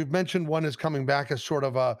productions you've mentioned one is coming back as sort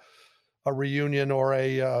of a reunion or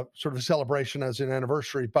a sort of a celebration as an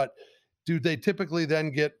anniversary? But do they typically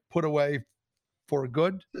then get put away for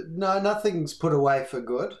good? No, nothing's put away for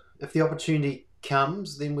good. If the opportunity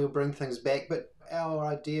comes, then we'll bring things back. But our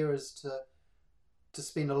idea is to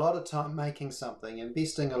spend a lot of time making something,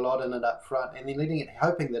 investing a lot in it up front, and then letting it,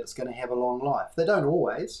 hoping that it's going to have a long life. They don't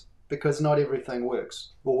always, because not everything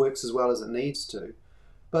works or works as well as it needs to.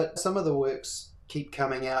 But some of the works keep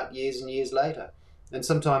coming out years and years later. And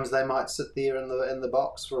sometimes they might sit there in the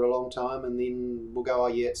box for a long time, and then we'll go, oh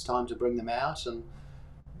yeah, it's time to bring them out. And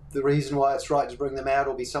the reason why it's right to bring them out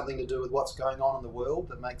will be something to do with what's going on in the world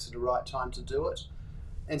that makes it the right time to do it.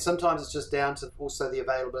 And sometimes it's just down to also the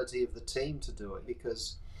availability of the team to do it,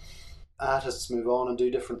 because artists move on and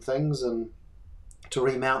do different things, and to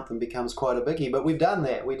remount them becomes quite a biggie. But we've done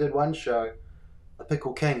that. We did one show, The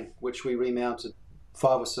Pickle King, which we remounted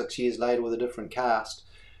 5 or 6 years later with a different cast.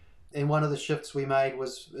 And one of the shifts we made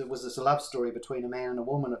was this love story between a man and a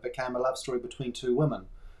woman. It became a love story between 2 women,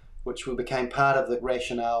 which became part of the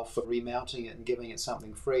rationale for remounting it and giving it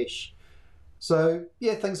something fresh. So,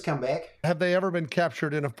 yeah, things come back. Have they ever been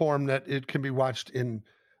captured in a form that it can be watched in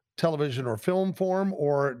television or film form,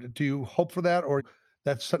 or do you hope for that, or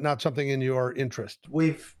that's not something in your interest?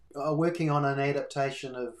 We've working on an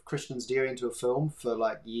adaptation of Christian's Dairy into a film for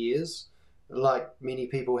like years, like many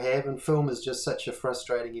people have, and film is just such a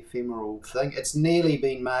frustrating, ephemeral thing. It's nearly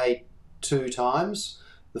been made 2 times.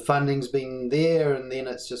 The funding's been there, and then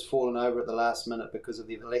it's just fallen over at the last minute because of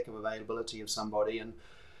the lack of availability of somebody, and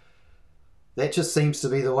that just seems to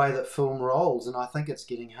be the way that film rolls, and I think it's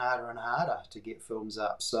getting harder and harder to get films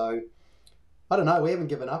up. So I don't know, we haven't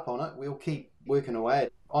given up on it. We'll keep working away.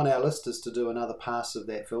 On our list is to do another pass of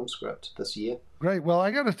that film script this year. Great. Well,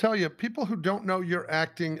 I got to tell you, people who don't know your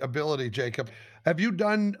acting ability, Jacob, have you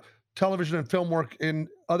done television and film work in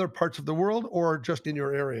other parts of the world or just in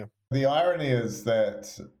your area? The irony is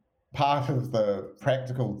that part of the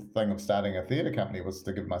practical thing of starting a theatre company was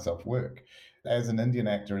to give myself work. As an Indian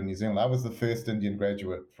actor in New Zealand, I was the first Indian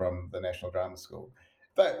graduate from the National Drama School.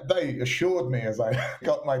 They assured me as I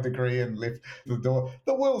got my degree and left the door,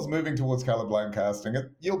 the world's moving towards colourblind casting.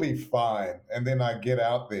 You'll be fine. And then I get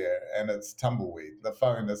out there and it's tumbleweed. The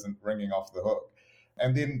phone isn't ringing off the hook.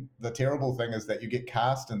 And then the terrible thing is that you get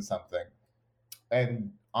cast in something,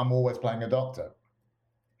 and I'm always playing a doctor.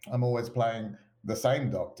 I'm always playing the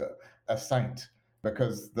same doctor, a saint,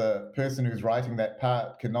 because the person who's writing that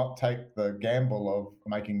part cannot take the gamble of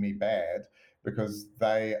making me bad because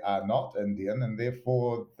they are not Indian, and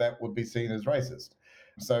therefore that would be seen as racist.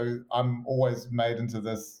 So I'm always made into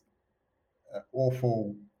this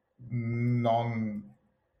awful,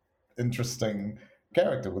 non-interesting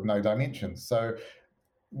character with no dimensions. So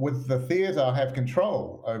with the theatre, I have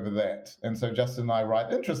control over that. And so Justin and I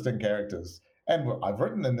write interesting characters. And I've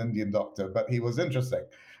written an Indian doctor, but he was interesting.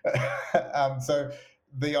 So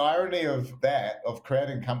the irony of that, of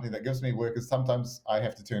creating a company that gives me work, is sometimes I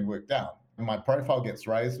have to turn work down. My profile gets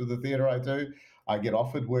raised with the theatre I do. I get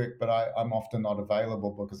offered work, but I'm often not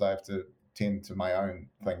available because I have to tend to my own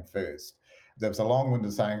thing first. There was a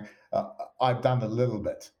long-winded saying, I've done a little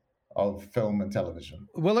bit of film and television.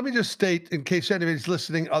 Well, let me just state, in case anybody's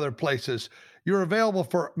listening other places, you're available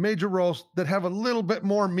for major roles that have a little bit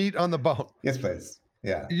more meat on the bone. Yes, please.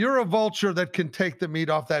 Yeah. You're a vulture that can take the meat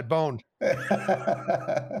off that bone.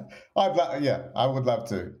 I would love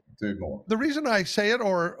to do more. The reason I say it,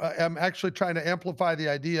 or I'm actually trying to amplify the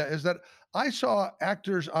idea, is that I saw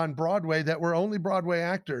actors on Broadway that were only Broadway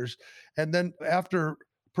actors. And then after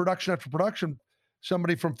production,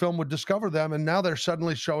 somebody from film would discover them, and now they're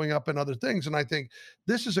suddenly showing up in other things. And I think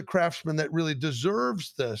this is a craftsman that really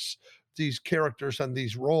deserves this these characters and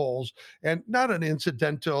these roles, and not an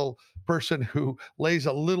incidental person who lays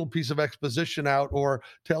a little piece of exposition out or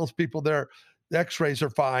tells people their x-rays are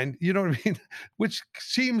fine, you know what I mean? Which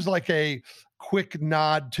seems like a quick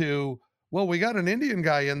nod to, well, we got an Indian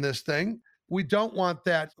guy in this thing. We don't want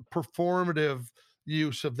that performative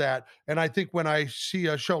use of that. And I think when I see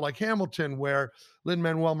a show like Hamilton, where Lin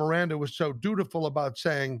Manuel Miranda was so dutiful about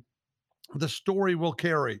saying, the story will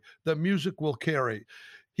carry, the music will carry.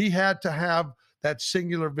 He had to have that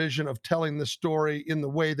singular vision of telling the story in the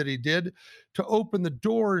way that he did to open the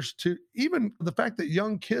doors to even the fact that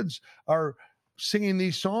young kids are singing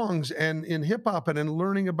these songs and in hip hop and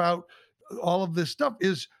learning about all of this stuff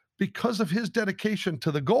is because of his dedication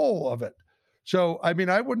to the goal of it. So, I mean,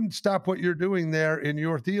 I wouldn't stop what you're doing there in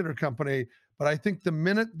your theater company, but I think the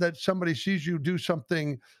minute that somebody sees you do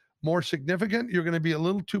something more significant, you're going to be a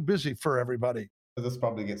little too busy for everybody. This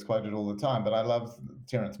probably gets quoted all the time, but I love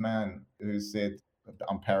Terrence Mann, who said,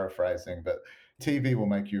 I'm paraphrasing, but TV will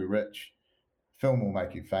make you rich, film will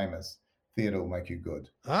make you famous, theater will make you good.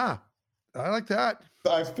 Ah, I like that.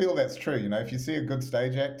 I feel that's true. You know, if you see a good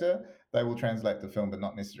stage actor, they will translate the film, but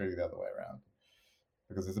not necessarily the other way around.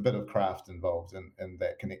 Because there's a bit of craft involved in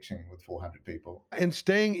that connection with 400 people. And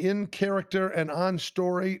staying in character and on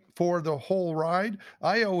story for the whole ride,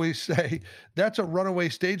 I always say that's a runaway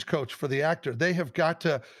stagecoach for the actor. They have got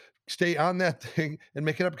to stay on that thing and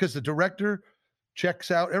make it up because the director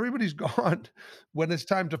checks out. Everybody's gone when it's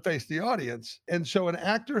time to face the audience. And so an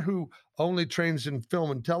actor who only trains in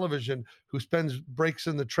film and television, who spends breaks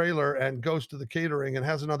in the trailer and goes to the catering and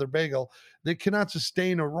has another bagel, they cannot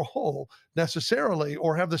sustain a role necessarily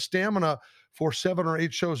or have the stamina for 7 or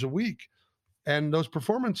 8 shows a week. And those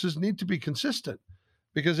performances need to be consistent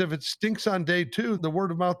because if it stinks on day 2, the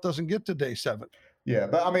word of mouth doesn't get to day 7. Yeah,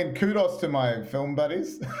 but I mean, kudos to my film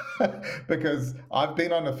buddies because I've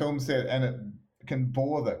been on a film set and it can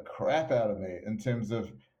bore the crap out of me in terms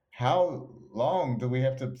of how long do we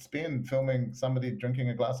have to spend filming somebody drinking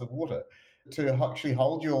a glass of water to actually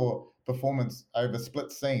hold your performance over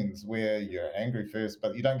split scenes where you're angry first,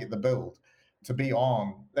 but you don't get the build to be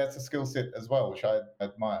on. That's a skill set as well, which I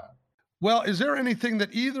admire. Well, is there anything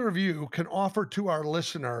that either of you can offer to our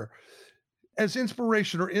listener as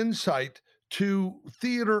inspiration or insight to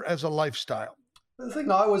theater as a lifestyle? The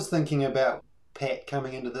thing I was thinking about, Pat,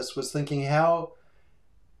 coming into this was thinking how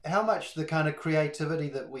much the kind of creativity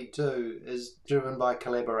that we do is driven by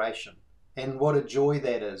collaboration and what a joy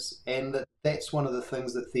that is. And that's one of the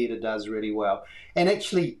things that theatre does really well. And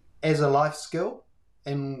actually, as a life skill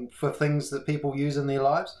and for things that people use in their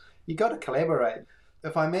lives, you got to collaborate.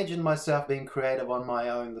 If I imagine myself being creative on my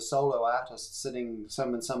own, the solo artist sitting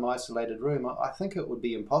in some isolated room, I think it would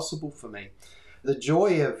be impossible for me. The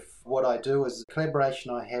joy of what I do is the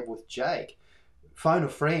collaboration I have with Jake. Phone a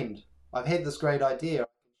friend. I've had this great idea. I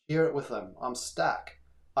can share it with them. I'm stuck.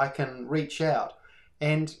 I can reach out.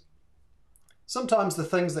 And sometimes the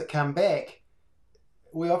things that come back,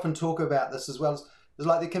 we often talk about this as well. It's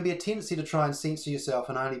like there can be a tendency to try and censor yourself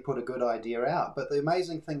and only put a good idea out. But the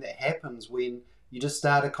amazing thing that happens when you just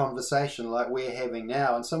start a conversation like we're having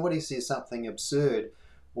now and somebody says something absurd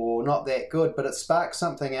or not that good, but it sparks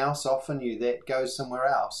something else off in you that goes somewhere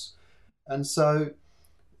else. And so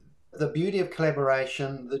the beauty of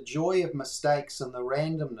collaboration, the joy of mistakes and the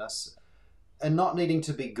randomness and not needing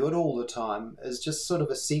to be good all the time is just sort of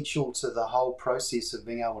essential to the whole process of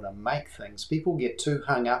being able to make things. People get too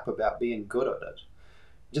hung up about being good at it.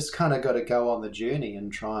 Just kind of got to go on the journey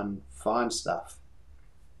and try and find stuff.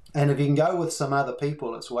 And if you can go with some other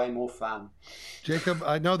people, it's way more fun. Jacob,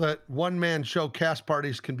 I know that one-man show cast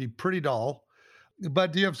parties can be pretty dull,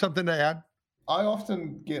 but do you have something to add? I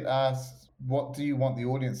often get asked, what do you want the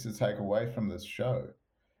audience to take away from this show?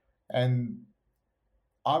 And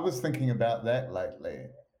I was thinking about that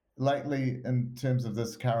lately in terms of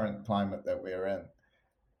this current climate that we're in.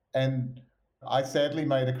 And I sadly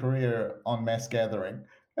made a career on mass gathering.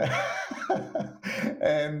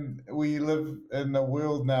 And we live in a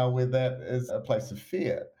world now where that is a place of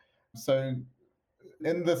fear. So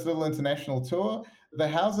in this little international tour, the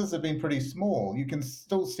houses have been pretty small. You can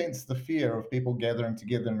still sense the fear of people gathering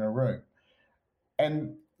together in a room.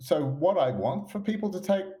 And so what I want for people to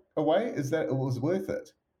take away is that it was worth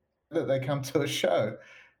it, that they come to a show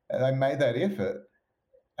and they made that effort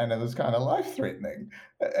and it was kind of life-threatening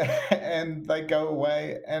and they go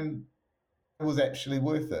away and it was actually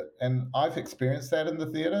worth it. And I've experienced that in the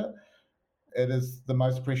theater. It is the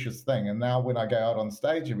most precious thing. And now when I go out on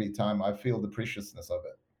stage every time, I feel the preciousness of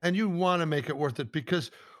it. And you want to make it worth it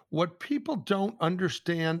because what people don't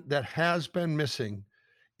understand that has been missing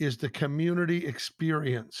is the community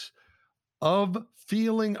experience of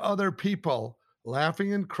feeling other people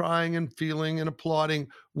laughing and crying and feeling and applauding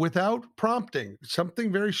without prompting.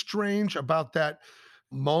 Something very strange about that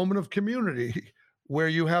moment of community where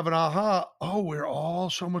you have an aha, oh, we're all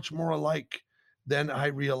so much more alike than I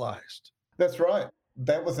realized. That's right.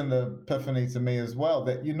 That was an epiphany to me as well,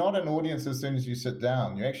 that you're not an audience as soon as you sit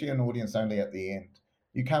down. You're actually an audience only at the end.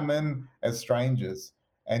 You come in as strangers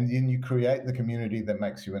and then you create the community that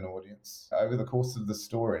makes you an audience over the course of the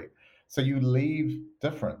story. So you leave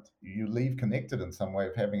different. You leave connected in some way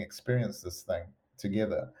of having experienced this thing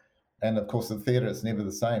together. And of course, the theater is never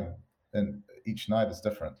the same, and each night is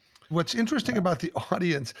different. What's interesting about the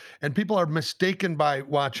audience, and people are mistaken by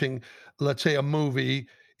watching, let's say, a movie,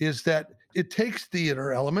 is that it takes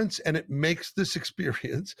theater elements and it makes this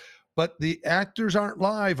experience, but the actors aren't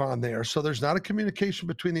live on there. So there's not a communication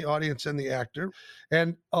between the audience and the actor.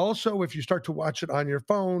 And also, if you start to watch it on your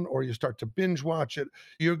phone or you start to binge watch it,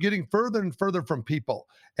 you're getting further and further from people.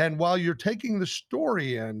 And while you're taking the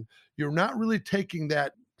story in, you're not really taking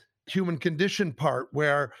that human condition part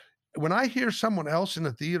where when I hear someone else in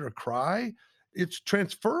the theater cry, it's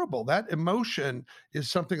transferable. That emotion is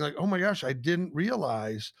something like, oh my gosh, I didn't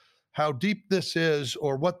realize how deep this is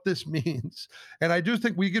or what this means. And I do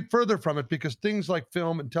think we get further from it because things like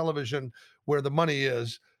film and television, where the money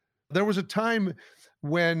is, there was a time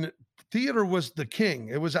when theater was the king.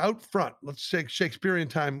 It was out front, let's say Shakespearean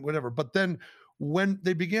time, whatever. But then when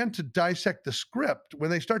they began to dissect the script, when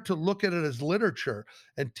they start to look at it as literature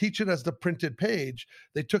and teach it as the printed page,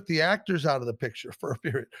 they took the actors out of the picture for a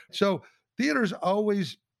period. So theater's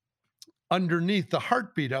always underneath the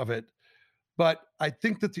heartbeat of it. But I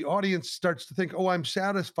think that the audience starts to think, oh, I'm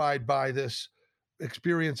satisfied by this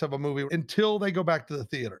experience of a movie until they go back to the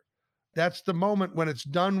theater. That's the moment when it's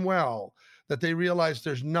done well that they realize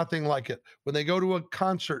there's nothing like it. When they go to a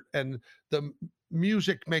concert and the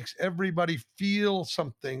music makes everybody feel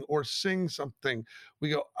something or sing something, we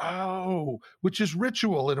go, oh, which is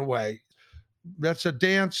ritual in a way. That's a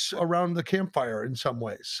dance around the campfire in some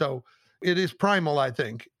ways. So it is primal, I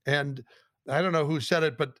think. And I don't know who said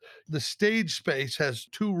it, but the stage space has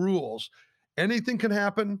two rules. Anything can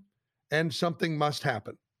happen and something must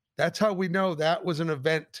happen. That's how we know that was an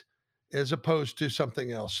event as opposed to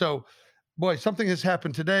something else. So, boy, something has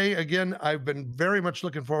happened today. Again, I've been very much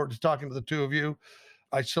looking forward to talking to the two of you.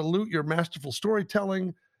 I salute your masterful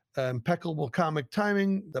storytelling, impeccable comic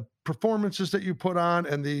timing, the performances that you put on,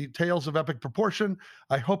 and the tales of epic proportion.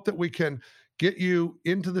 I hope that we can get you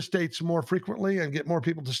into the States more frequently and get more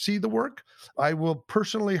people to see the work. I will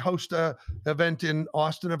personally host an event in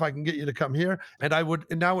Austin if I can get you to come here. And I would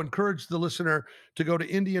now encourage the listener to go to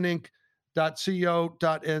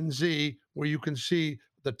indianinc.co.nz, where you can see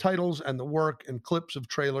the titles and the work and clips of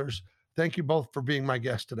trailers. Thank you both for being my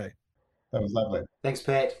guest today. That was lovely. Thanks,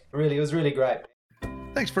 Pat. It was really great.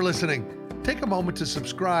 Thanks for listening. Take a moment to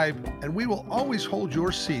subscribe, and we will always hold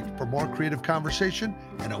your seat for more creative conversation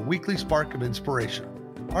and a weekly spark of inspiration.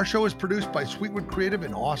 Our show is produced by Sweetwood Creative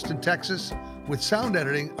in Austin, Texas, with sound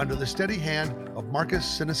editing under the steady hand of Marcus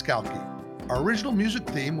Siniscalchi. Our original music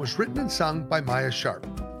theme was written and sung by Maya Sharp,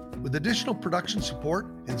 with additional production support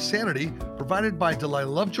and sanity provided by Delilah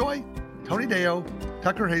Lovejoy, Tony Deo,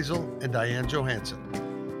 Tucker Hazel, and Diane Johansson.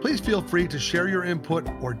 Please feel free to share your input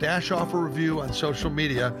or dash off a review on social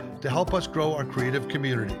media to help us grow our creative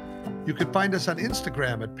community. You can find us on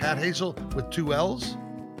Instagram at Pat Hazel with 2 L's,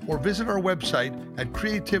 or visit our website at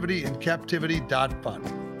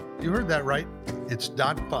creativityandcaptivity.fun. You heard that right. It's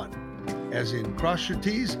 .fun, as in cross your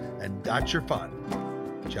T's and dot your fun.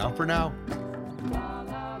 Ciao for now.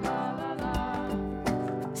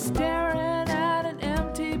 Staring at an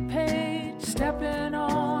empty page, stepping